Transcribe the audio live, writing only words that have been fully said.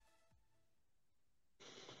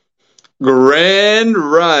Grand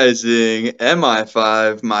Rising,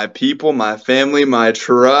 Mi5, my people, my family, my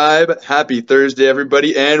tribe. Happy Thursday,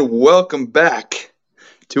 everybody, and welcome back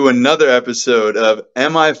to another episode of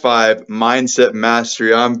Mi5 Mindset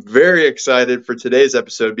Mastery. I'm very excited for today's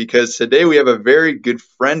episode because today we have a very good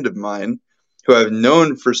friend of mine who I've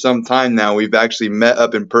known for some time now. We've actually met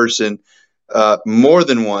up in person more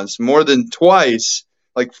than once, more than twice,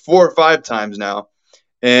 like 4 or 5 times now.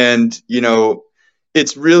 And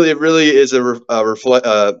it really is a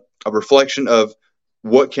reflection of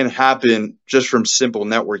what can happen just from simple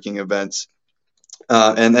networking events.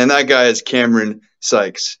 And that guy is Cameron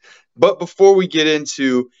Sykes. But before we get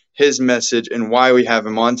into his message and why we have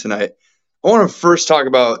him on tonight, I want to first talk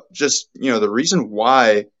about just the reason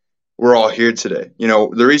why we're all here today.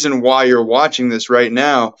 The reason why you're watching this right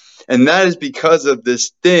now, and that is because of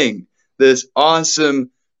this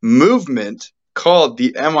awesome movement called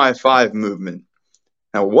the Mi5 movement.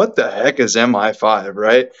 Now, what the heck is Mi5,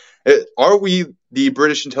 right? Are we the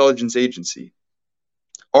British intelligence agency?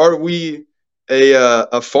 Are we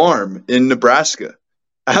a farm in Nebraska?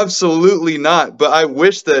 Absolutely not. But I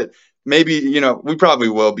wish that maybe, we probably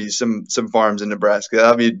will be some farms in Nebraska.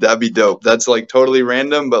 That'd be dope. That's like totally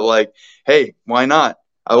random, but like, hey, why not?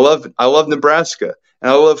 I love Nebraska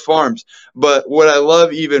and I love farms. But what I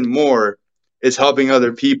love even more is helping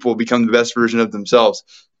other people become the best version of themselves.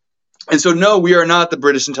 And so, no, we are not the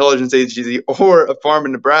British intelligence agency or a farm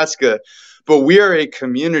in Nebraska, but we are a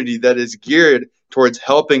community that is geared towards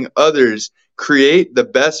helping others create the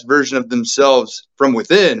best version of themselves from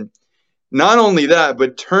within. Not only that,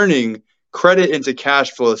 but turning credit into cash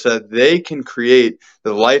flow so that they can create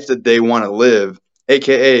the life that they want to live,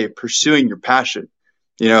 aka pursuing your passion.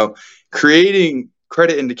 Creating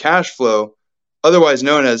credit into cash flow, otherwise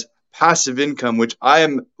known as passive income, which I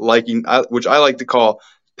like to call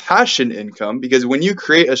passion income, because when you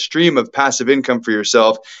create a stream of passive income for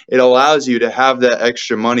yourself, it allows you to have that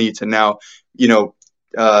extra money to now,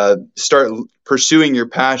 start pursuing your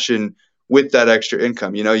passion with that extra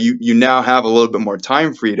income. You now have a little bit more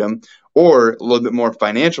time freedom or a little bit more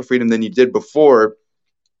financial freedom than you did before,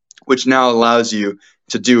 which now allows you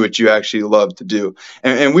to do what you actually love to do.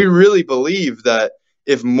 And we really believe that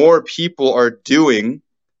if more people are doing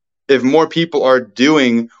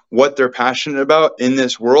what they're passionate about in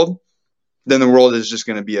this world, then the world is just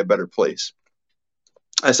going to be a better place.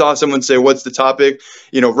 I saw someone say, what's the topic?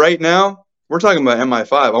 Right now, we're talking about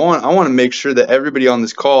Mi5. I want to make sure that everybody on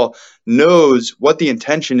this call knows what the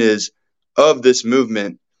intention is of this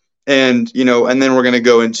movement. And then we're going to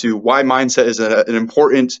go into why mindset is an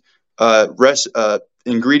important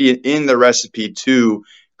ingredient in the recipe to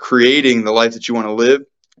creating the life that you want to live.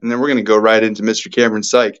 And then we're going to go right into Mr. Cameron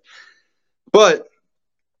Sykes. But,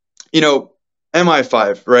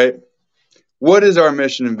 Mi5, right? What is our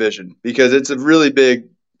mission and vision? Because it's a really big,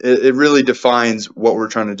 it really defines what we're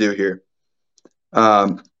trying to do here.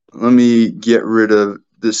 Let me get rid of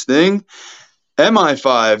this thing.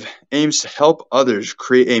 Mi5 aims to help others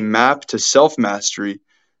create a map to self-mastery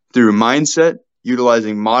through mindset,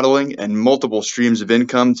 utilizing modeling and multiple streams of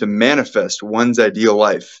income to manifest one's ideal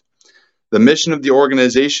life. The mission of the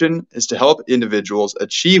organization is to help individuals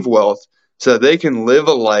achieve wealth so that they can live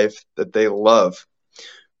a life that they love.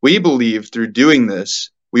 We believe through doing this,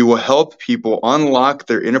 we will help people unlock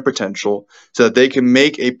their inner potential so that they can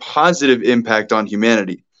make a positive impact on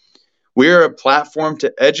humanity. We are a platform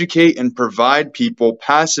to educate and provide people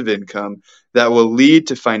passive income that will lead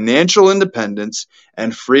to financial independence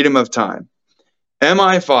and freedom of time.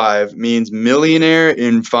 Mi5 means millionaire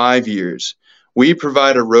in 5 years. We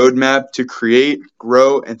provide a roadmap to create,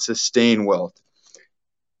 grow, and sustain wealth.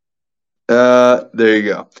 There you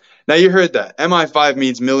go. Now you heard that. Mi5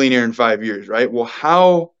 means millionaire in 5 years, right? Well,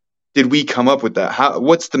 how did we come up with that?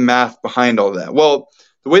 What's the math behind all that? Well,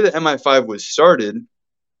 the way that Mi5 was started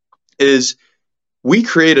is we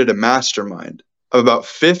created a mastermind of about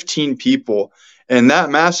 15 people, and that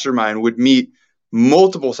mastermind would meet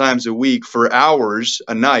multiple times a week for hours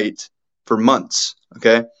a night for months,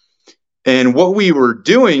 okay? And what we were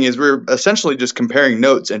doing is we were essentially just comparing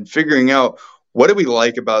notes and figuring out what do we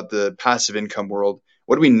like about the passive income world?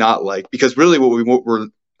 What do we not like? Because really what we were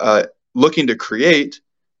looking to create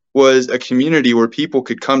was a community where people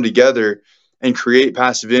could come together and create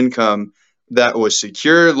passive income that was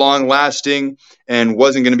secure, long-lasting, and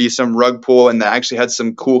wasn't going to be some rug pull, and that actually had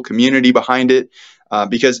some cool community behind it.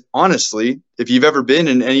 Because honestly, if you've ever been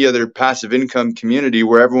in any other passive income community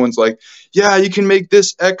where everyone's like, yeah, you can make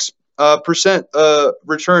this X percent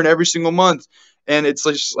return every single month, and it's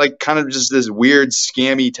just like kind of just this weird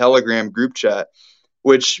scammy Telegram group chat,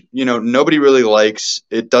 which, nobody really likes.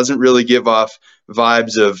 It doesn't really give off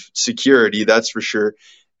vibes of security, that's for sure.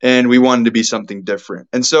 And we wanted to be something different.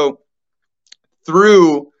 And so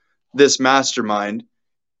through this mastermind,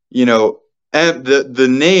 and the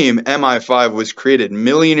name Mi5 was created,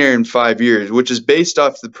 Millionaire in 5 Years, which is based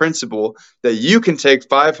off the principle that you can take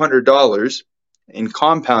 $500 and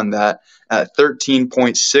compound that at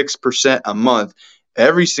 13.6% a month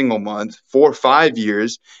every single month for 5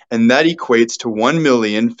 years, and that equates to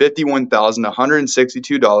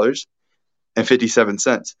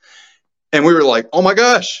 $1,051,162.57. And we were like, oh my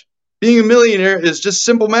gosh, being a millionaire is just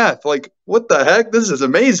simple math. Like, what the heck? This is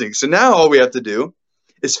amazing. So now all we have to do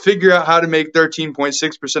is figure out how to make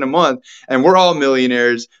 13.6% a month, and we're all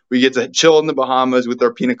millionaires. We get to chill in the Bahamas with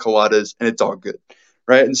our pina coladas, and it's all good,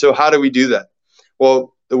 right? And so how do we do that?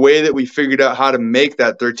 Well, the way that we figured out how to make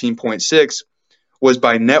that 13.6 was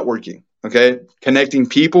by networking, okay? Connecting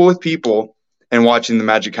people with people and watching the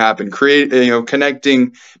magic happen.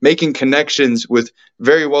 Making connections with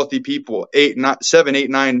very wealthy people, 7, 8,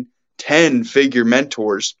 9, 10-figure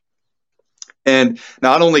mentors, and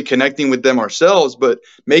not only connecting with them ourselves, but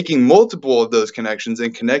making multiple of those connections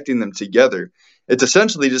and connecting them together. It's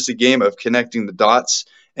essentially just a game of connecting the dots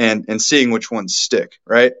and seeing which ones stick,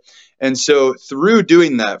 right? And so through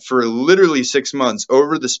doing that for literally 6 months,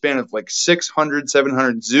 over the span of like 600,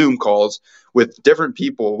 700 Zoom calls with different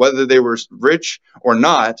people, whether they were rich or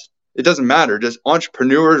not, it doesn't matter. Just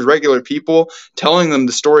entrepreneurs, regular people, telling them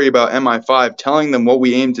the story about Mi5, telling them what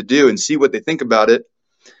we aim to do and see what they think about it.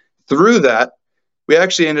 Through that, we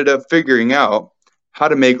actually ended up figuring out how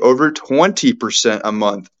to make over 20% a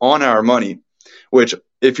month on our money, which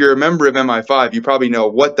if you're a member of Mi5, you probably know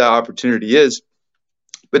what that opportunity is.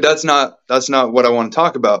 But that's not what I want to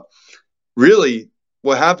talk about. Really,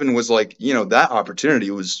 what happened was that opportunity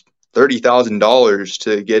was $30,000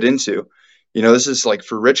 to get into. This is like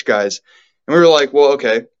for rich guys. And we were like, well,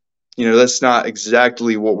 okay, that's not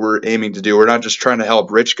exactly what we're aiming to do. We're not just trying to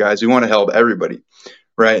help rich guys. We want to help everybody,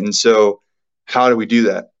 right? And so how do we do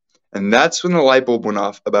that? And that's when the light bulb went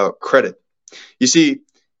off about credit. You see,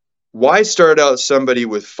 why start out somebody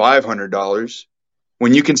with $500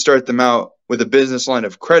 when you can start them out with a business line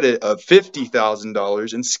of credit of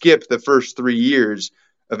 $50,000 and skip the first 3 years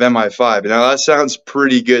of Mi5? Now, that sounds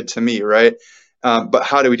pretty good to me, right? But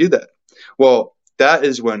how do we do that? Well, that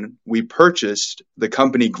is when we purchased the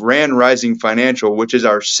company Grand Rising Financial, which is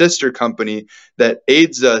our sister company that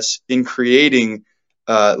aids us in creating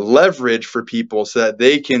leverage for people so that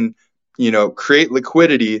they can, create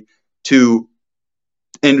liquidity to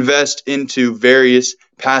invest into various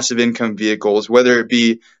passive income vehicles, whether it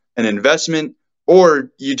be an investment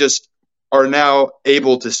or you just are now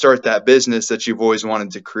able to start that business that you've always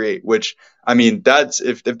wanted to create, which, I mean, that's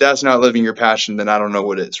if that's not living your passion, then I don't know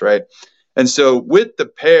what is, right? And so with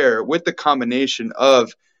the combination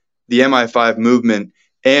of the Mi5 movement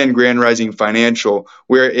and Grand Rising Financial,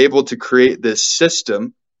 we're able to create this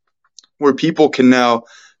system where people can now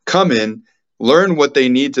come in, learn what they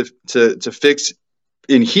need to fix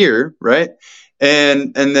in here, right?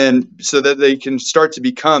 And then so that they can start to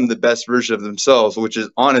become the best version of themselves, which is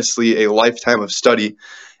honestly a lifetime of study,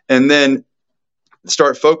 and then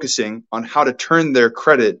start focusing on how to turn their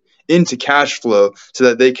credit into cash flow so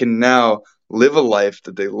that they can now live a life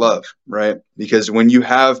that they love, right? Because when you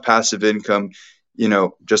have passive income,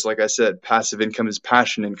 just like I said, passive income is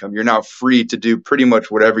passion income. You're now free to do pretty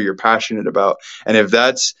much whatever you're passionate about. And if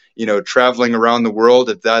that's, traveling around the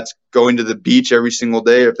world, if that's going to the beach every single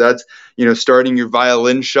day, if that's, starting your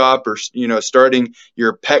violin shop or, starting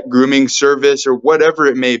your pet grooming service or whatever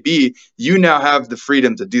it may be, you now have the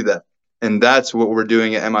freedom to do that. And that's what we're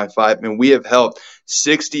doing at Mi5. And we have helped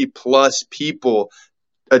 60 plus people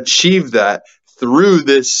achieve that through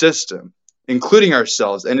this system, including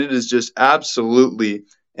ourselves. And it is just absolutely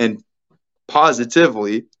and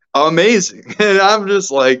positively amazing. And I'm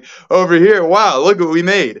just like over here, wow, look what we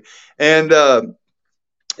made. And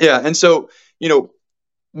and so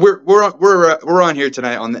we're on here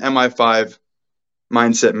tonight on the Mi5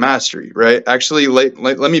 Mindset Mastery, right? Actually,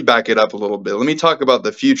 let me back it up a little bit. Let me talk about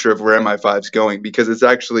the future of where Mi5 is going, because it's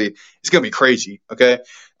going to be crazy. Okay,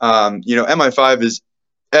 Mi5 is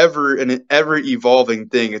an ever evolving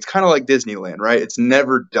thing. It's kind of like Disneyland, right? It's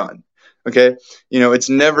never done. Okay, it's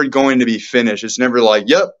never going to be finished. It's never like,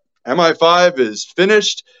 yep, Mi5 is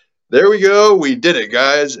finished. There we go. We did it,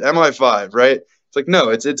 guys. Mi5, right? It's like, no,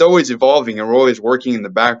 it's always evolving, and we're always working in the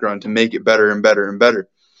background to make it better and better and better.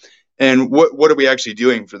 And what are we actually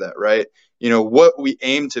doing for that, right? What we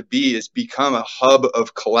aim to be is become a hub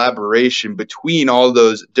of collaboration between all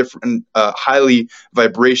those different highly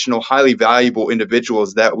vibrational, highly valuable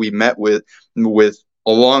individuals that we met with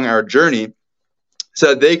along our journey, so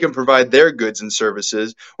that they can provide their goods and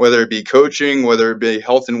services, whether it be coaching, whether it be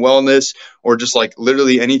health and wellness, or just like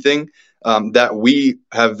literally anything that we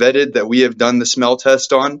have vetted, that we have done the smell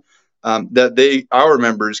test on, that our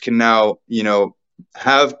members can now,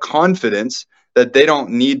 have confidence that they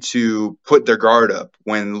don't need to put their guard up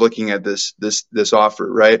when looking at this offer,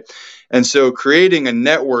 right? And so creating a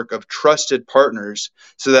network of trusted partners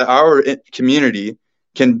so that our community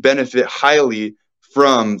can benefit highly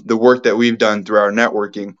from the work that we've done through our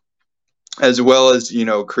networking, as well as,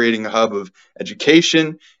 creating a hub of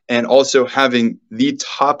education and also having the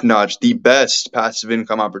top-notch, the best passive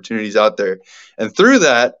income opportunities out there. And through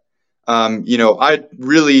that, I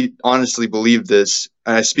really honestly believe this,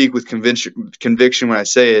 and I speak with conviction when I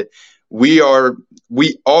say it. We are,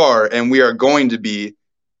 and we are going to be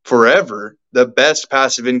forever the best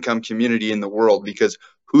passive income community in the world, because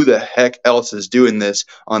who the heck else is doing this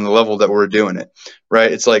on the level that we're doing it,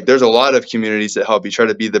 right? It's like there's a lot of communities that help you try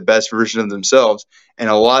to be the best version of themselves, and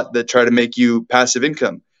a lot that try to make you passive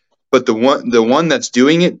income. But the one that's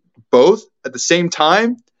doing it both at the same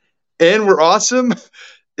time, and we're awesome,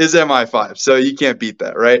 is Mi5. So you can't beat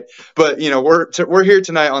that, right? But we're here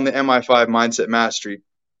tonight on the Mi5 Mindset Mastery.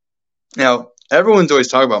 Now, everyone's always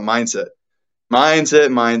talking about mindset.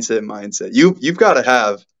 You've got to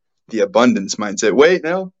have the abundance mindset. Wait,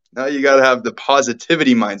 no, you got to have the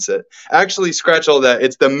positivity mindset. Actually, scratch all that.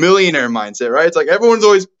 It's the millionaire mindset, right? It's like everyone's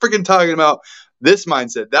always freaking talking about this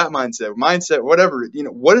mindset, that mindset, whatever.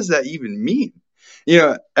 What does that even mean?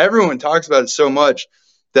 Everyone talks about it so much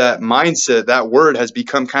that mindset, that word, has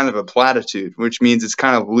become kind of a platitude, which means it's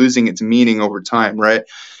kind of losing its meaning over time, right?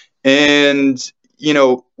 And,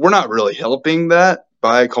 we're not really helping that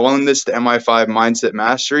by calling this the Mi5 Mindset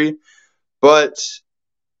Mastery, but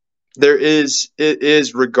it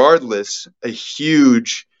is regardless a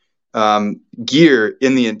huge gear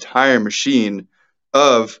in the entire machine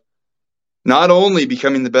of not only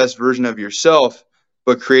becoming the best version of yourself,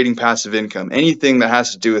 but creating passive income. Anything that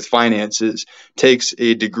has to do with finances takes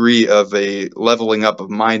a degree of a leveling up of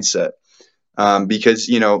mindset, because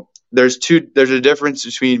there's a difference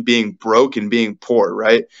between being broke and being poor,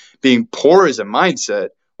 right? Being poor is a mindset,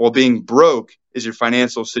 while being broke is your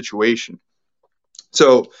financial situation.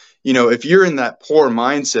 So, if you're in that poor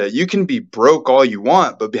mindset, you can be broke all you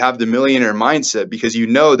want, but have the millionaire mindset, because you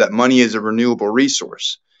know that money is a renewable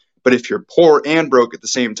resource. But if you're poor and broke at the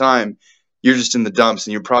same time, you're just in the dumps,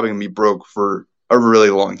 and you're probably going to be broke for a really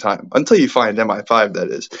long time, until you find Mi5, that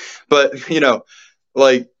is. But,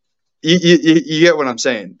 like, you get what I'm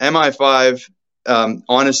saying. Mi5,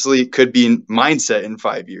 honestly, could be mindset in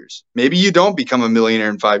 5 years. Maybe you don't become a millionaire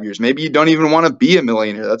in 5 years. Maybe you don't even want to be a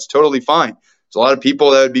millionaire. That's totally fine. There's a lot of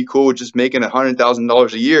people that would be cool with just making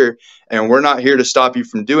 $100,000 a year, and we're not here to stop you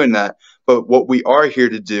from doing that. But what we are here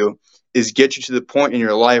to do is get you to the point in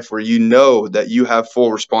your life where you know that you have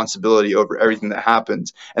full responsibility over everything that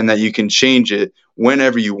happens, and that you can change it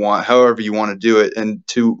whenever you want, however you want to do it, and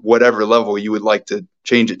to whatever level you would like to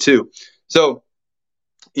change it to. So,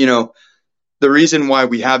 the reason why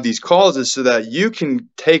we have these calls is so that you can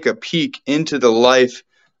take a peek into the life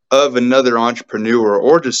of another entrepreneur,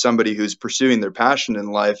 or just somebody who's pursuing their passion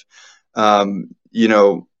in life,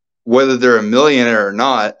 whether they're a millionaire or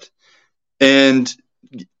not, and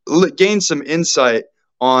gain some insight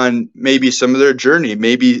on maybe some of their journey,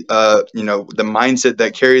 maybe the mindset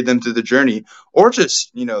that carried them through the journey, or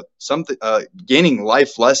just something, gaining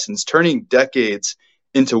life lessons, turning decades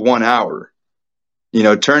into 1 hour,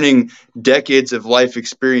 turning decades of life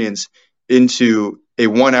experience into a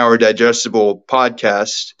 1 hour digestible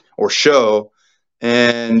podcast or show,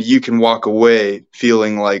 and you can walk away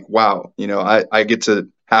feeling like, wow, I get to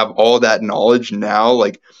have all that knowledge now,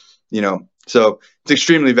 so it's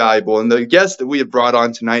extremely valuable. And the guest that we have brought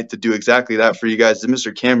on tonight to do exactly that for you guys is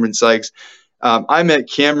Mr. Cameron Sykes. I met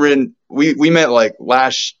Cameron, we met like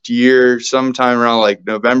last year, sometime around like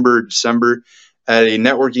November, December, at a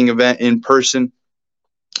networking event in person.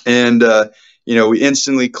 And, we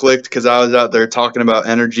instantly clicked because I was out there talking about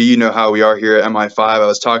energy. You know how we are here at Mi5. I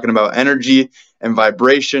was talking about energy and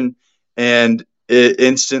vibration, and it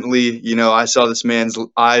instantly, I saw this man's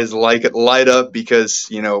eyes light up, because,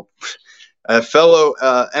 a fellow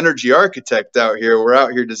energy architect out here, we're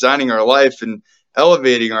out here designing our life and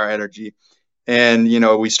elevating our energy. And,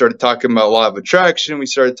 we started talking about law of attraction. We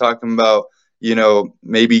started talking about,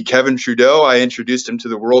 maybe Kevin Trudeau. I introduced him to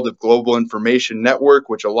the world of global information network,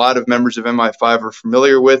 which a lot of members of Mi5 are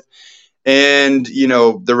familiar with. And,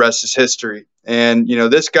 the rest is history. And,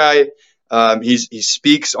 this guy, he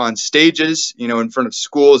speaks on stages, in front of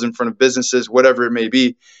schools, in front of businesses, whatever it may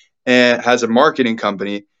be, and has a marketing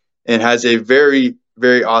company, and has a very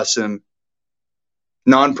very awesome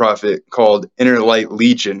nonprofit called Inner Light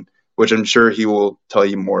Legion, which I'm sure he will tell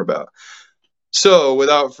you more about. So,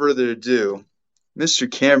 without further ado, Mr.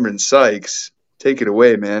 Cameron Sykes, take it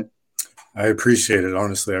away, man. I appreciate it.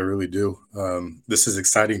 Honestly, I really do. This is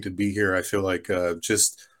exciting to be here. I feel like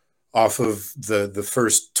just off of the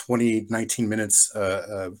first 20 19 minutes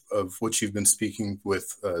of what you've been speaking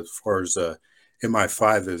with as far as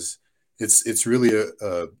MI5 is, it's really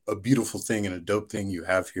a beautiful thing and a dope thing you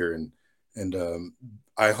have here. And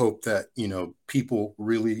I hope that, people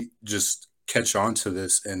really just catch on to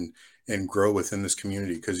this and grow within this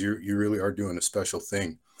community because you really are doing a special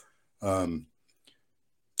thing. Um,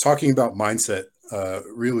 Talking about mindset,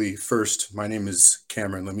 really, first, my name is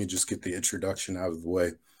Cameron. Let me just get the introduction out of the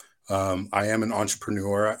way. I am an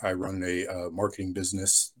entrepreneur. I run a marketing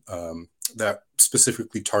business that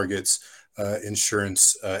specifically targets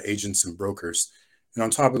insurance agents and brokers. And on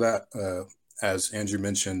top of that, as Andrew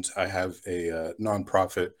mentioned, I have a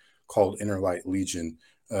nonprofit called Inner Light Legion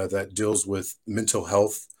that deals with mental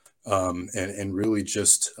health and really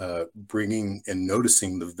just bringing and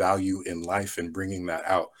noticing the value in life and bringing that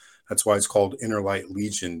out. That's why it's called Inner Light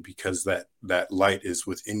Legion, because that light is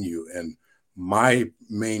within you. And my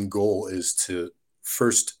main goal is to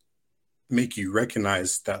first make you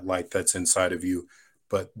recognize that light that's inside of you,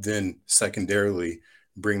 but then secondarily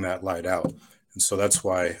bring that light out. And so that's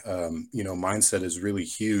why mindset is really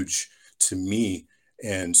huge to me.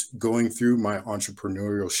 And going through my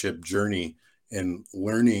entrepreneurship journey and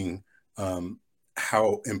learning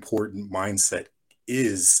how important mindset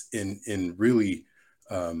is in really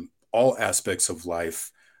all aspects of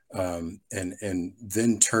life, and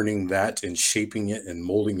then turning that and shaping it and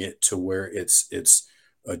molding it to where it's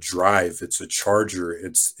a drive, it's a charger,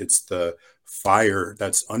 it's the fire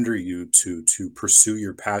that's under you to pursue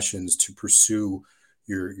your passions, to pursue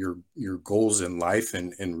your goals in life,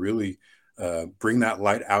 and really bring that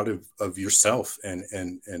light out of yourself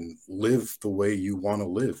and live the way you want to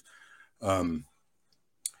live. Um,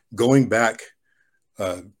 Going back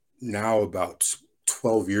uh, now about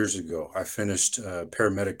 12 years ago, I finished a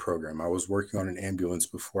paramedic program. I was working on an ambulance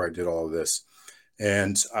before I did all of this.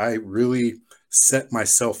 And I really set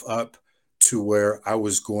myself up to where I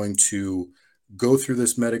was going to go through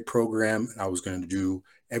this medic program. I was going to do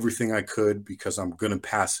everything I could because I'm going to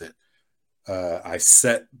pass it. I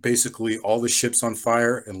set basically all the ships on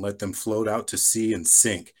fire and let them float out to sea and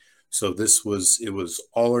sink. So it was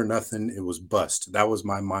all or nothing. It was bust. That was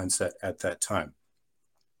my mindset at that time.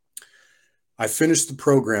 I finished the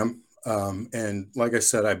program, and like I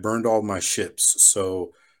said, I burned all my ships.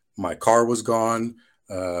 So my car was gone.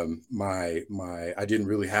 I didn't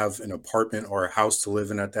really have an apartment or a house to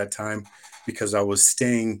live in at that time because I was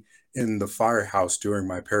staying in the firehouse during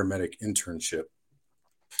my paramedic internship.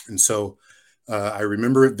 And so I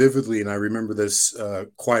remember it vividly, and I remember this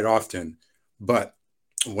quite often. But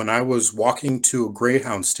when I was walking to a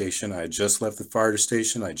Greyhound station, I had just left the fire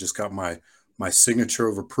station. I just got my signature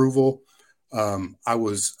of approval. I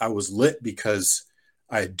was lit because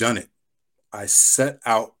I had done it. I set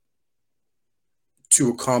out to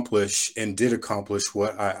accomplish and did accomplish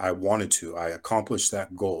what I wanted to. I accomplished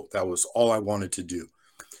that goal. That was all I wanted to do.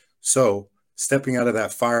 So stepping out of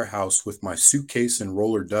that firehouse with my suitcase and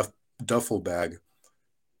roller duffel bag,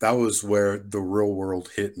 that was where the real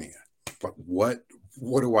world hit me. But what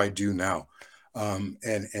do I do now?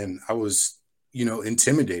 And I was,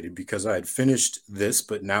 intimidated because I had finished this,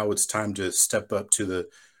 but now it's time to step up to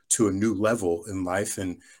a new level in life,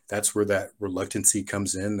 and that's where that reluctancy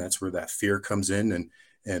comes in. That's where that fear comes in,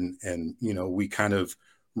 and we kind of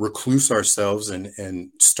recluse ourselves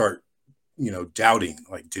and start doubting,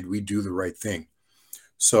 like, did we do the right thing?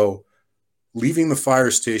 So leaving the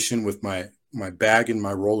fire station with my bag and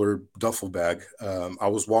my roller duffel bag, I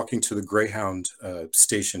was walking to the Greyhound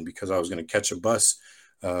station because I was going to catch a bus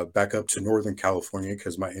back up to Northern California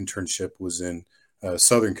because my internship was in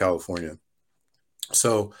Southern California.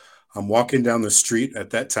 So I'm walking down the street.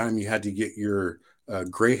 At that time, you had to get your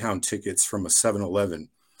Greyhound tickets from a 7-Eleven.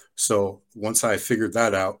 So once I figured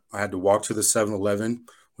that out, I had to walk to the 7-Eleven,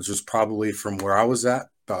 which was probably from where I was at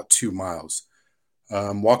about 2 miles.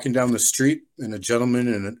 I'm walking down the street, and a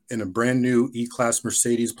gentleman in a brand new E-Class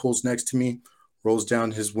Mercedes pulls next to me, rolls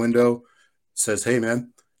down his window, says, "Hey,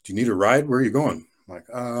 man, do you need a ride? Where are you going?" I'm like,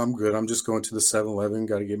 "I'm good. I'm just going to the 7-Eleven.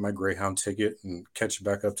 Got to get my Greyhound ticket and catch it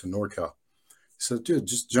back up to NorCal." He said, "Dude,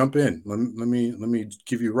 just jump in. Let me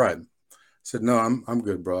give you a ride." I said, "No, I'm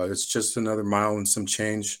good, bro. It's just another mile and some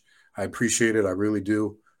change. I appreciate it. I really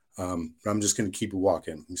do. But I'm just going to keep it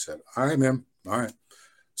walking." He said, "All right, man. All right."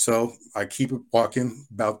 So I keep walking.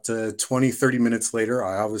 About 20, 30 minutes later,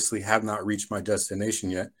 I obviously have not reached my destination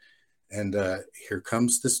yet. And here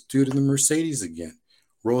comes this dude in the Mercedes again.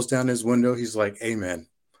 Rolls down his window. He's like, "Hey, man,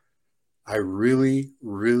 I really,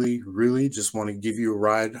 really, really just want to give you a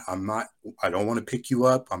ride. I don't want to pick you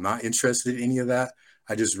up. I'm not interested in any of that.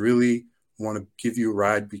 I just really want to give you a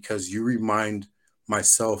ride because you remind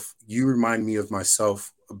me of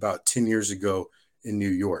myself about 10 years ago in New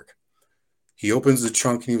York." He opens the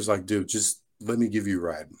trunk and he was like, "Dude, just let me give you a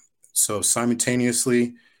ride." So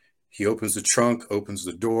simultaneously, he opens the trunk, opens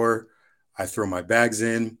the door. I throw my bags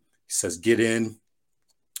in. He says, "Get in."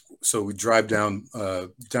 So we drive down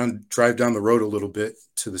the road a little bit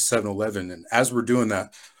to the 7-Eleven. And as we're doing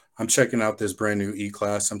that, I'm checking out this brand new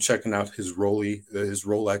E-Class. I'm checking out his his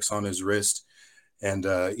Rolex on his wrist, and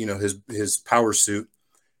his power suit.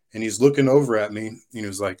 And he's looking over at me. And he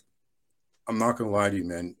was like, "I'm not gonna lie to you,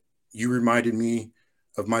 man. You reminded me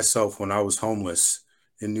of myself when I was homeless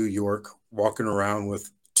in New York, walking around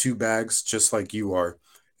with two bags just like you are.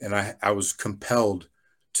 And I was compelled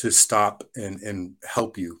to stop and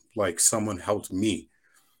help you like someone helped me."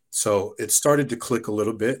 So it started to click a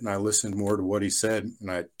little bit, and I listened more to what he said. And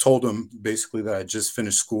I told him basically that I just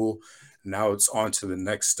finished school. Now it's on to the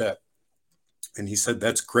next step. And he said,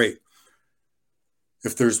 "That's great.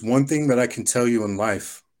 If there's one thing that I can tell you in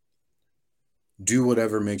life, do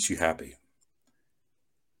whatever makes you happy."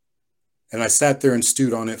 And I sat there and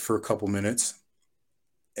stewed on it for a couple minutes.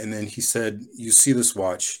 And then he said, "You see this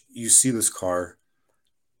watch, you see this car.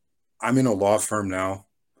 I'm in a law firm now.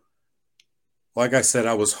 Like I said,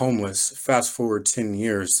 I was homeless. Fast forward 10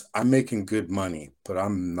 years, I'm making good money, but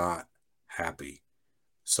I'm not happy.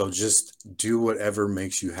 So just do whatever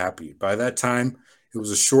makes you happy." By that time, it was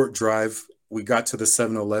a short drive. We got to the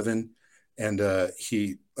 7-Eleven, and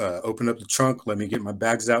he opened up the trunk, let me get my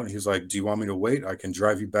bags out. And he was like, "Do you want me to wait? To, uh, I can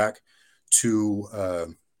drive you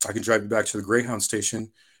back to the Greyhound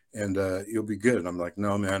station, and you'll be good." And I'm like,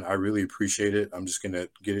 "No, man, I really appreciate it. I'm just going to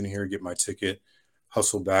get in here, get my ticket,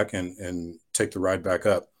 hustle back, and take the ride back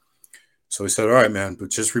up." So he said, "All right, man, but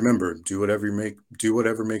just remember, do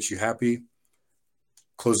whatever makes you happy."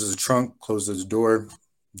 Closes the trunk, closes the door,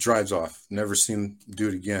 drives off. Never seen him do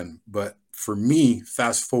it again. But for me,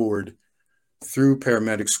 fast forward through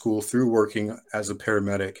paramedic school, through working as a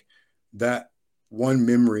paramedic, that one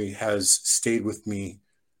memory has stayed with me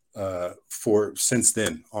for since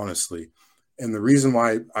then, honestly. And the reason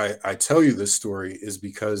why I tell you this story is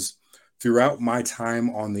because throughout my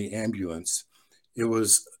time on the ambulance, it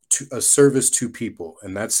was a service to people.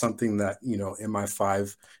 And that's something that,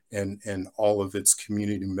 MI5 and all of its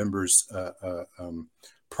community members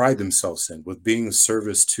pride themselves in, with being a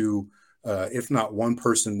service to, if not one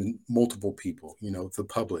person, then multiple people, the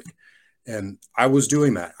public. And I was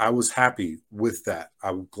doing that. I was happy with that.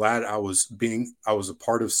 I'm glad I was a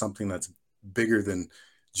part of something that's bigger than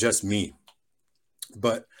just me.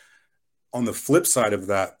 But on the flip side of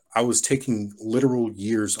that, I was taking literal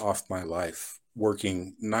years off my life,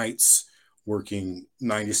 working nights, working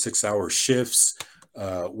 96-hour shifts,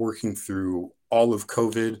 working through all of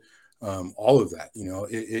COVID, all of that.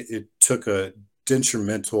 It took a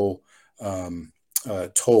detrimental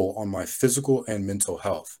toll on my physical and mental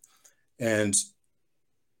health. And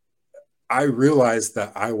I realized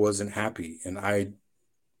that I wasn't happy, and I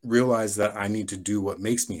realized that I need to do what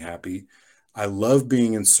makes me happy. I love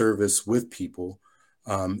being in service with people,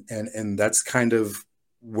 and that's kind of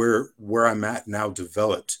where I'm at now.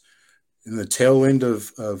 Developed in the tail end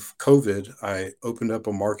of COVID, I opened up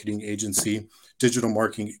a marketing agency, digital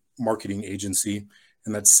marketing agency,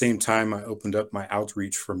 and at the same time, I opened up my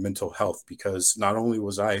outreach for mental health, because not only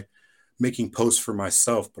was I making posts for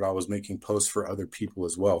myself, but I was making posts for other people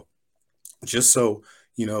as well, just so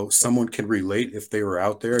someone can relate if they were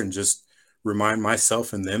out there, and just remind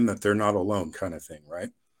myself and them that they're not alone, kind of thing,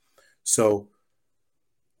 right? So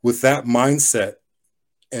with that mindset,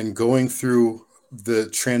 and going through the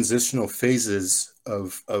transitional phases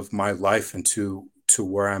of my life into to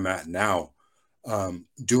where I'm at now,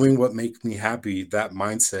 doing what makes me happy, that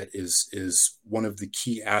mindset is one of the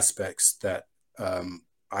key aspects that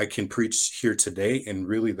I can preach here today, and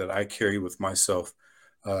really that I carry with myself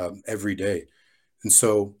every day. And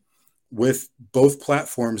so, with both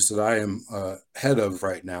platforms that I am head of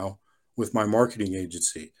right now, with my marketing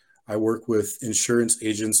agency, I work with insurance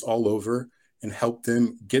agents all over and help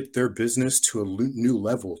them get their business to a new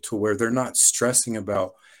level, to where they're not stressing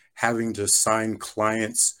about having to sign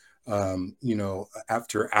clients,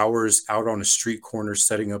 after hours out on a street corner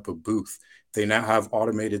setting up a booth. They now have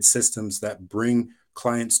automated systems that bring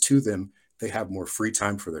clients to them. They have more free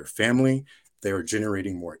time for their family. They are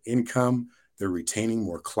generating more income. they're retaining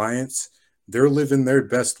more clients. They're living their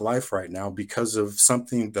best life right now because of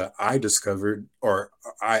something that I discovered, or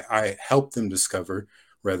I helped them discover,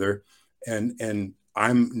 rather. And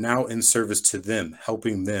I'm now in service to them,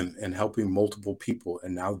 helping them and helping multiple people.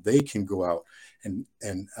 And now they can go out and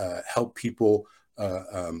help people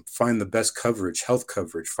find the best coverage, health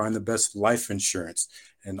coverage, find the best life insurance.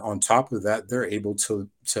 And on top of that, they're able to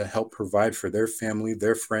help provide for their family,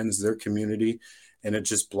 their friends, their community, and it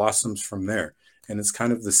just blossoms from there. And it's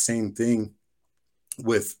kind of the same thing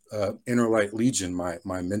with Inner Light Legion,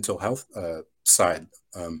 my mental health side.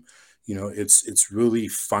 It's really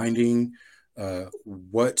finding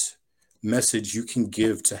what message you can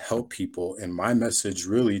give to help people. And my message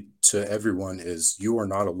really to everyone is you are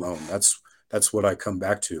not alone. That's what I come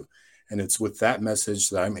back to. And it's with that message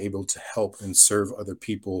that I'm able to help and serve other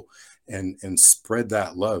people and spread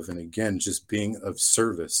that love. And again, just being of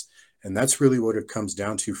service. And that's really what it comes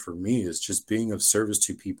down to for me, is just being of service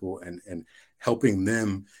to people and helping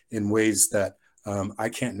them in ways that I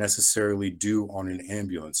can't necessarily do on an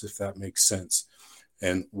ambulance, if that makes sense.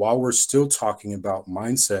 And while we're still talking about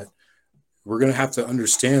mindset, we're going to have to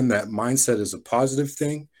understand that mindset is a positive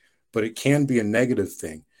thing, but it can be a negative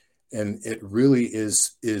thing. And it really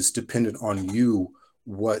is dependent on you,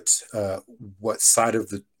 what side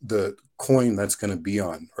of the coin that's going to be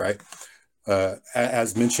on, right?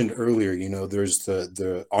 As mentioned earlier, there's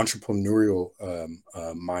the entrepreneurial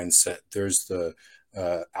mindset, there's the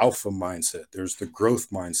alpha mindset, there's the growth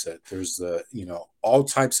mindset, there's the, all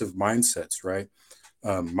types of mindsets, right?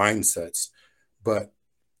 Mindsets. But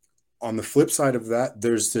on the flip side of that,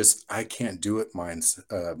 there's this I can't do it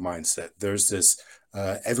mindset. There's this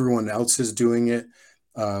everyone else is doing it.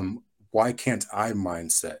 Why can't I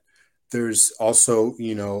mindset? There's also,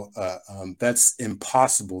 that's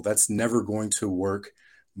impossible. That's never going to work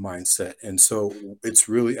mindset. And so it's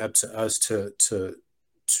really up to us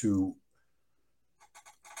to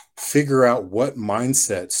figure out what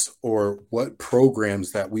mindsets or what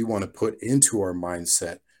programs that we want to put into our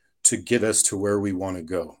mindset to get us to where we want to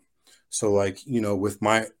go. So with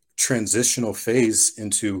my transitional phase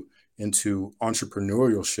into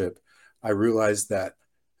entrepreneurship, I realized that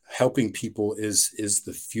helping people is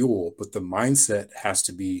the fuel, but the mindset has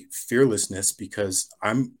to be fearlessness, because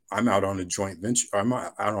I'm out on a joint venture. I'm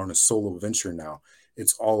out on a solo venture now.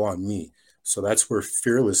 It's all on me. So that's where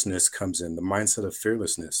fearlessness comes in, the mindset of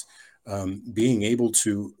fearlessness, being able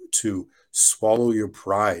to swallow your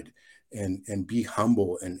pride and be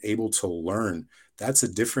humble and able to learn. That's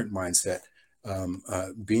a different mindset.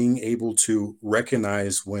 Being able to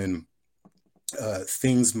recognize when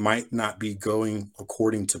things might not be going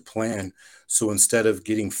according to plan. So instead of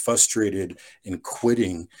getting frustrated and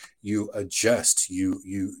quitting, you adjust,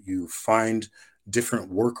 you find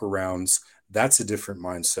different workarounds. That's a different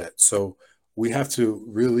mindset. So we have to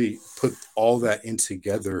really put all that in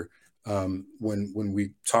together when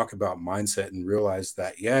we talk about mindset, and realize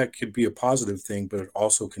that, it could be a positive thing, but it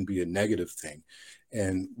also can be a negative thing.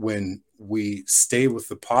 And when we stay with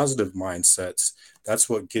the positive mindsets, that's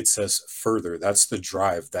what gets us further. That's the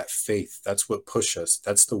drive, that faith. That's what pushes us.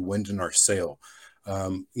 That's the wind in our sail.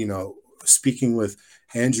 Speaking with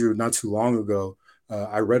Andrew not too long ago,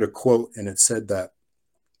 I read a quote, and it said that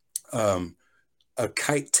a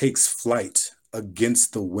kite takes flight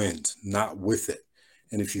against the wind, not with it.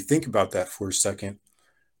 And if you think about that for a second,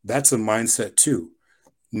 that's a mindset too.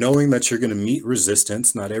 Knowing that you're going to meet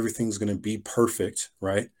resistance, not everything's going to be perfect,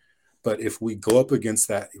 right? But if we go up against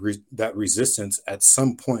that resistance, at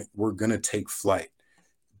some point, we're going to take flight.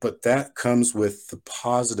 But that comes with the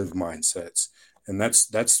positive mindsets. And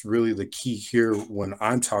that's really the key here when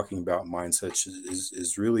I'm talking about mindsets,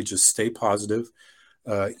 is really just stay positive,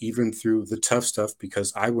 even through the tough stuff,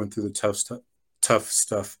 because I went through the tough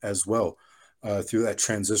stuff as well, through that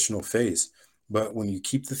transitional phase. But when you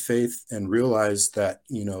keep the faith and realize that,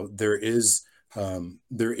 there is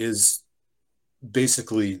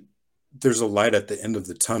basically, there's a light at the end of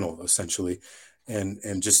the tunnel, essentially,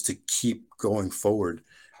 and just to keep going forward.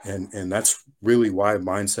 And that's really why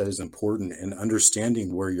mindset is important, and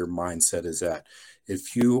understanding where your mindset is at.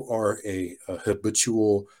 If you are a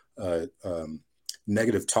habitual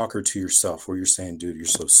negative talker to yourself, where you're saying, dude, you're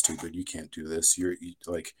so stupid, you can't do this,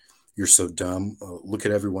 you're so dumb, look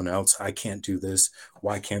at everyone else, I can't do this,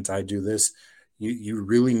 why can't I do this? You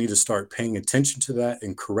really need to start paying attention to that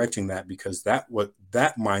and correcting that, because that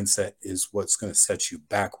mindset is what's going to set you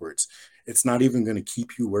backwards. It's not even going to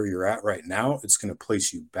keep you where you're at right now. It's going to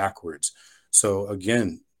place you backwards. So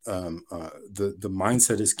again, the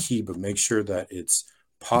mindset is key, but make sure that it's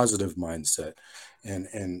positive mindset,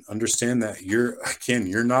 and understand that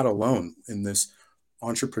you're not alone in this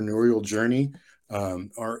entrepreneurial journey,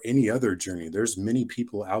 or any other journey. There's many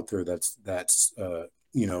people out there that's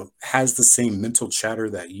has the same mental chatter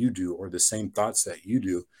that you do, or the same thoughts that you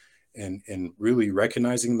do, and really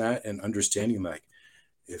recognizing that and understanding, like,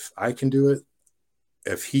 if I can do it,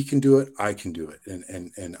 if he can do it, I can do it,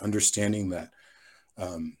 and understanding that.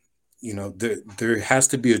 There has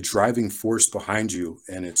to be a driving force behind you,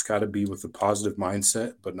 and it's got to be with a positive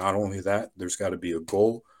mindset. But not only that, there's got to be a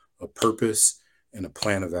goal, a purpose, and a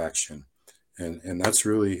plan of action. And that's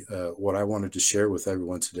really what I wanted to share with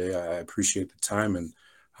everyone today. I appreciate the time, and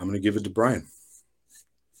I'm going to give it to Brian.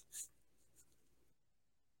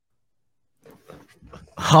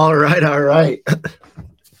 All right.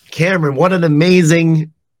 Cameron, what an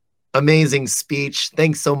amazing speech.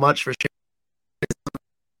 Thanks so much for sharing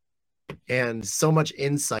and so much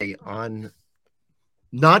insight on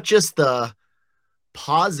not just the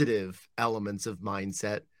positive elements of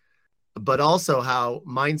mindset, but also how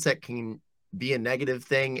mindset can be a negative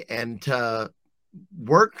thing. And to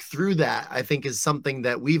work through that, I think, is something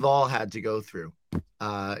that we've all had to go through.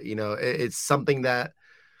 It's something that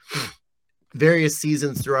various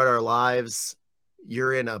seasons throughout our lives,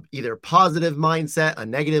 you're in a either positive mindset, a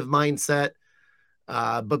negative mindset,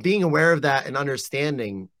 but being aware of that and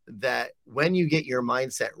understanding that when you get your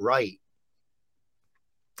mindset right,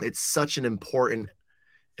 it's such an important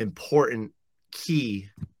key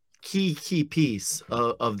piece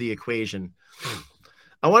of the equation.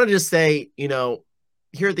 I want to just say,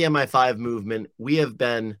 here at the Mi5 movement, we have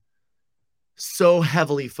been so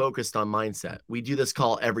heavily focused on mindset. We do this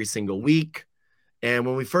call every single week. And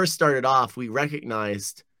when we first started off, we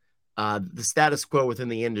recognized the status quo within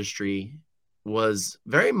the industry was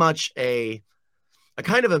very much a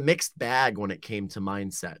kind of a mixed bag when it came to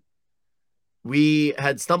mindset. We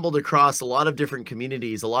had stumbled across a lot of different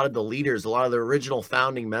communities, a lot of the leaders, a lot of the original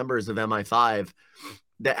founding members of Mi5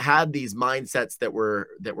 that had these mindsets that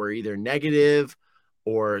were either negative,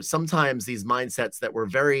 or sometimes these mindsets that were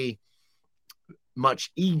very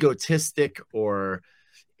much egotistic, or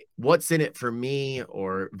what's in it for me,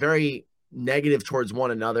 or very negative towards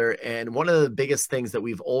one another. And one of the biggest things that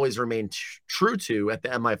we've always remained true to at the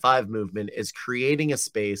Mi5 movement is creating a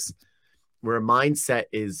space where a mindset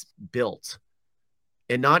is built.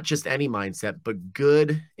 And not just any mindset, but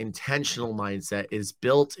good, intentional mindset is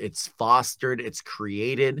built, it's fostered, it's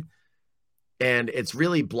created, and it's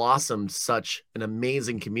really blossomed such an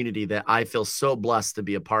amazing community that I feel so blessed to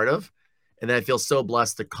be a part of, and that I feel so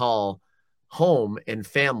blessed to call home and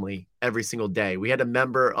family every single day. We had a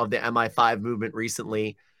member of the Mi5 movement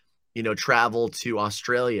recently, travel to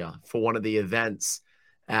Australia for one of the events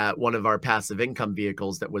at one of our passive income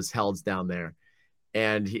vehicles that was held down there.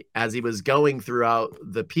 And as he was going throughout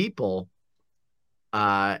the people,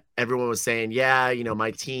 everyone was saying, yeah,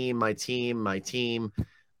 my team.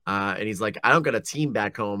 And he's like, I don't got a team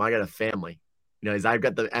back home. I got a family. I've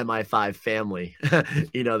got the Mi5 family.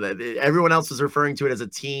 That everyone else was referring to it as a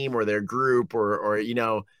team or their group, or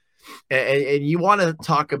and you want to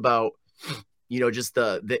talk about, just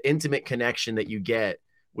the intimate connection that you get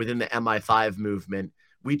within the Mi5 movement.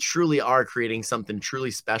 We truly are creating something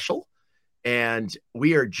truly special, and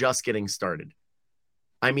we are just getting started.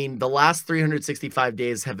 I mean, the last 365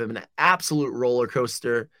 days have been an absolute roller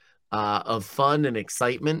coaster of fun and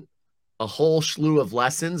excitement, a whole slew of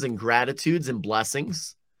lessons and gratitudes and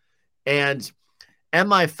blessings. And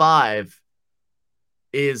Mi5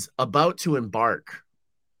 is about to embark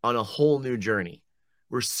on a whole new journey.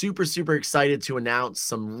 We're super, super excited to announce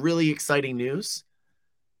some really exciting news.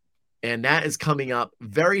 And that is coming up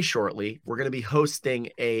very shortly. We're going to be hosting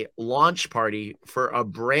a launch party for a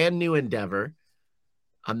brand new endeavor.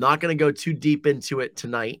 I'm not going to go too deep into it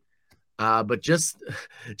tonight, but just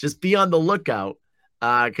be on the lookout,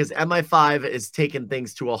 because Mi5 is taking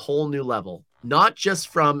things to a whole new level, not just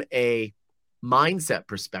from a mindset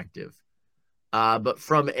perspective, but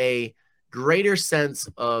from a greater sense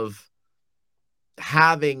of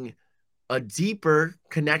having a deeper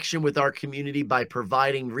connection with our community by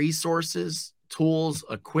providing resources, tools,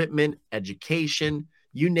 equipment, education,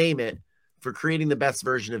 you name it, for creating the best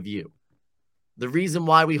version of you. The reason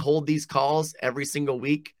why we hold these calls every single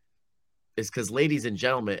week is because, ladies and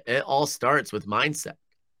gentlemen, it all starts with mindset.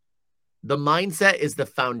 The mindset is the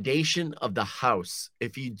foundation of the house.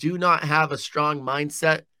 If you do not have a strong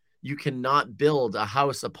mindset, you cannot build a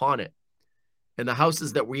house upon it. And the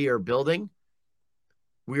houses that we are building,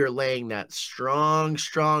 we are laying that strong,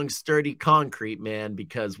 sturdy concrete, man,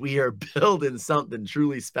 because we are building something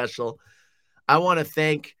truly special. I want to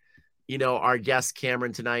thank, our guest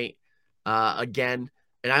Cameron tonight again.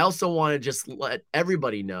 And I also want to just let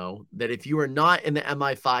everybody know that if you are not in the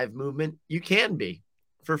Mi5 movement, you can be.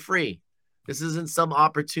 for free. This isn't some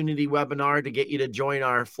opportunity webinar to get you to join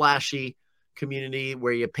our flashy community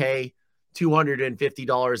where you pay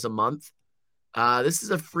 $250 a month. This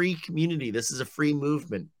is a free community. This is a free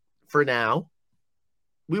movement for now.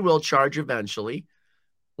 We will charge eventually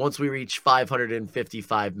once we reach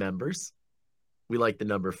 555 members. We like the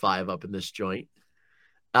number 5 up in this joint.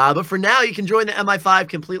 But for now, you can join the MI5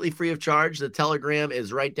 completely free of charge. The Telegram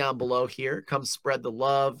is right down below here. Come spread the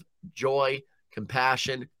love, joy,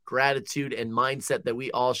 compassion, gratitude, and mindset that we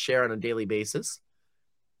all share on a daily basis.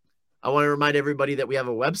 I want to remind everybody that we have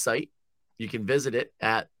a website. You can visit it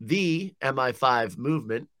at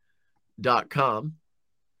themi5movement.com.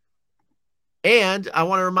 And I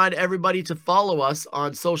want to remind everybody to follow us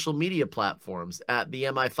on social media platforms at the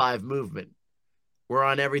Mi5 Movement. We're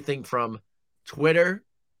on everything from Twitter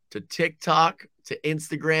to TikTok, to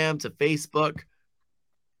Instagram, to Facebook.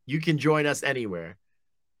 You can join us anywhere.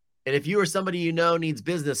 And if you or somebody you know needs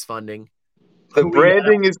business funding, the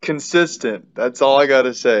branding is consistent. That's all I got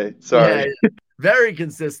to say. Sorry. Yeah, very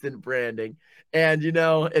consistent branding. And,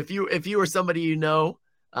 if you or somebody you know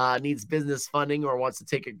needs business funding or wants to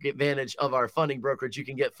take advantage of our funding brokerage, you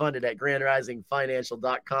can get funded at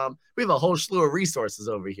grandrisingfinancial.com. We have a whole slew of resources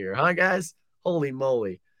over here, huh, guys? Holy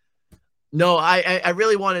moly. No, I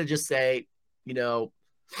really want to just say, we're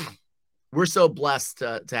so blessed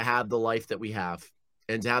to have the life that we have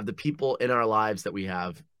and to have the people in our lives that we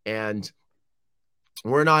have. And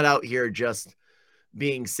we're not out here just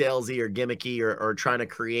being salesy or gimmicky or trying to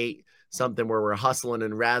create something where we're hustling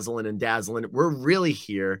and razzling and dazzling. We're really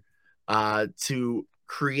here to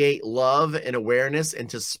create love and awareness and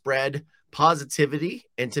to spread positivity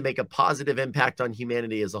and to make a positive impact on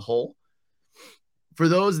humanity as a whole. For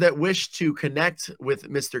those that wish to connect with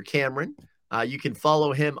Mr. Cameron, you can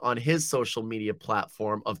follow him on his social media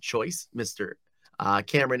platform of choice. Mr.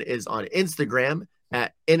 Cameron is on Instagram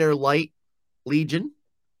at Inner Light Legion.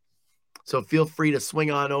 So feel free to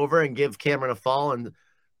swing on over and give Cameron a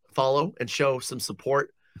follow and show some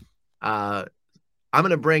support. I'm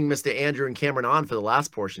going to bring Mr. Andrew and Cameron on for the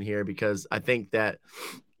last portion here because I think that,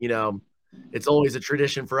 it's always a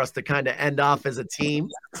tradition for us to kind of end off as a team.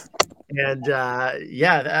 And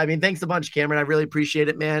thanks a bunch, Cameron. I really appreciate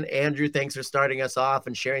it, man. Andrew, thanks for starting us off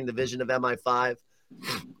and sharing the vision of Mi5.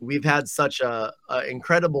 We've had such a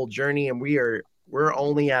incredible journey, and we're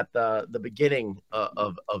only at the beginning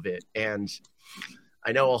of it. And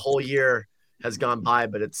I know a whole year has gone by,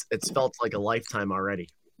 but it's felt like a lifetime already.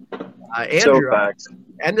 Andrew,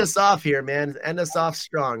 end us off here, man. End us off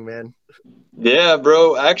strong, man. Yeah,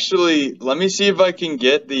 bro. Actually, let me see if I can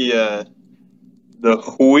get the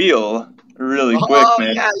wheel really quick,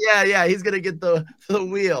 man. Yeah. He's gonna get the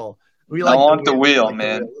wheel. I want the wheel,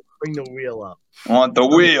 man. Bring the wheel up. I want the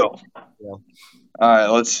wheel. Yeah. All right,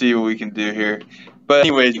 let's see what we can do here. But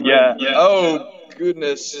anyways, yeah. Oh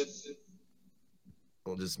goodness.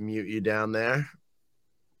 We'll just mute you down there.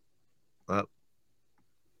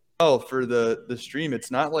 Oh, for the stream,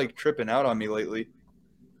 it's not like tripping out on me lately.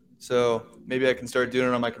 So maybe I can start doing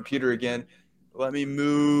it on my computer again. Let me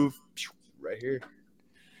move right here.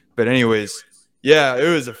 But anyways, yeah, it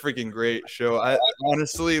was a freaking great show. I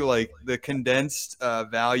honestly, like, the condensed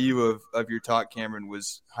value of your talk, Cameron,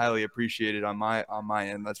 was highly appreciated on my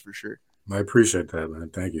end. That's for sure. I appreciate that,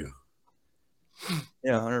 man. Thank you.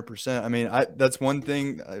 Yeah, 100%. I mean, that's one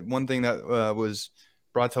thing that was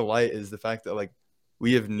brought to light is the fact that, like,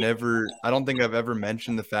 we have never – I don't think I've ever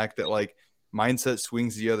mentioned the fact that, like, mindset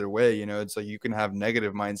swings the other way. It's like you can have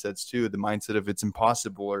negative mindsets too. The mindset of it's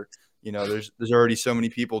impossible or, there's already so many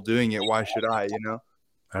people doing it. Why should I,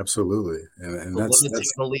 Absolutely. And that's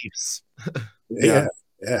beliefs. Yeah,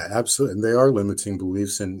 absolutely. And they are limiting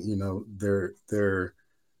beliefs and, they're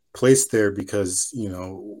placed there because,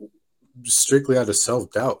 strictly out of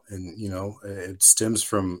self-doubt and, it stems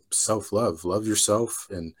from self-love. Love yourself.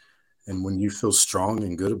 And when you feel strong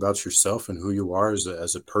and good about yourself and who you are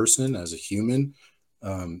as a person, as a human,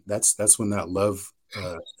 that's when that love,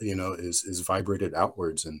 is vibrated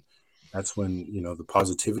outwards. And that's when, the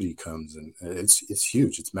positivity comes, and it's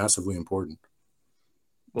huge. It's massively important.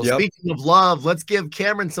 Well, Speaking of love, let's give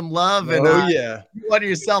Cameron some love. And you want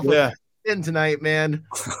yourself a in tonight, man.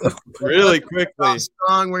 Really quickly.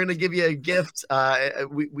 Strong. We're going to give you a gift.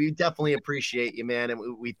 We definitely appreciate you, man.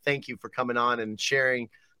 And we thank you for coming on and sharing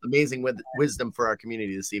amazing wisdom for our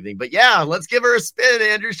community this evening. But yeah, let's give her a spin,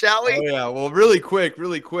 Andrew, shall we? Oh yeah. Well, really quick.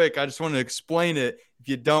 I just want to explain it. If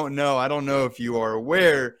you don't know, I don't know if you are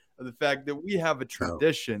aware of the fact that we have a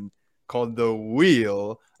tradition called the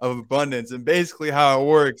Wheel of Abundance. And basically how it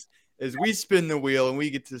works is we spin the wheel and we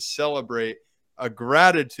get to celebrate a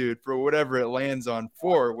gratitude for whatever it lands on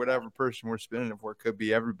for whatever person we're spinning it for. It could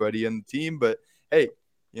be everybody in the team, but hey,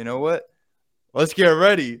 you know what? Let's get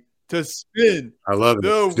ready to spin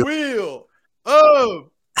the wheel of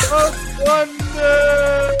abundance.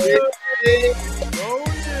 Oh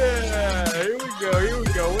yeah, here we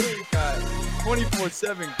go. What do we got?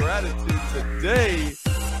 24/7 gratitude today.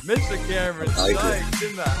 Mr. Cameron Sykes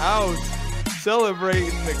in the house celebrating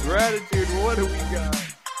the gratitude. What do we got?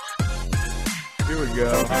 Here we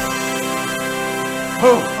go.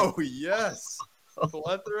 Oh yes.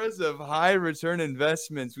 Plethoras of high return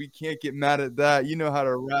investments. We can't get mad at that. You know how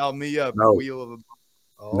to rile me up. No. Wheel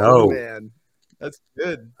of man. That's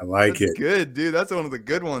good. I like That's it. good, dude. That's one of the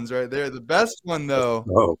good ones right there. The best one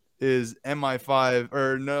though is Mi5,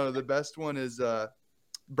 or no, the best one is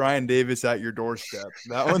Brian Davis at your doorstep.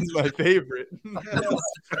 That one's my favorite.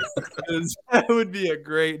 That would be a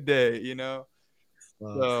great day, you know.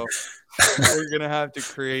 So we're gonna have to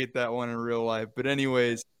create that one in real life. But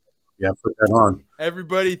anyways, yeah, put that on.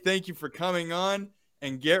 Everybody, thank you for coming on,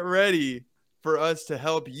 and get ready for us to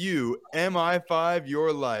help you Mi5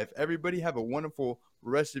 your life. Everybody have a wonderful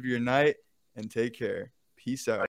rest of your night and take care. Peace out.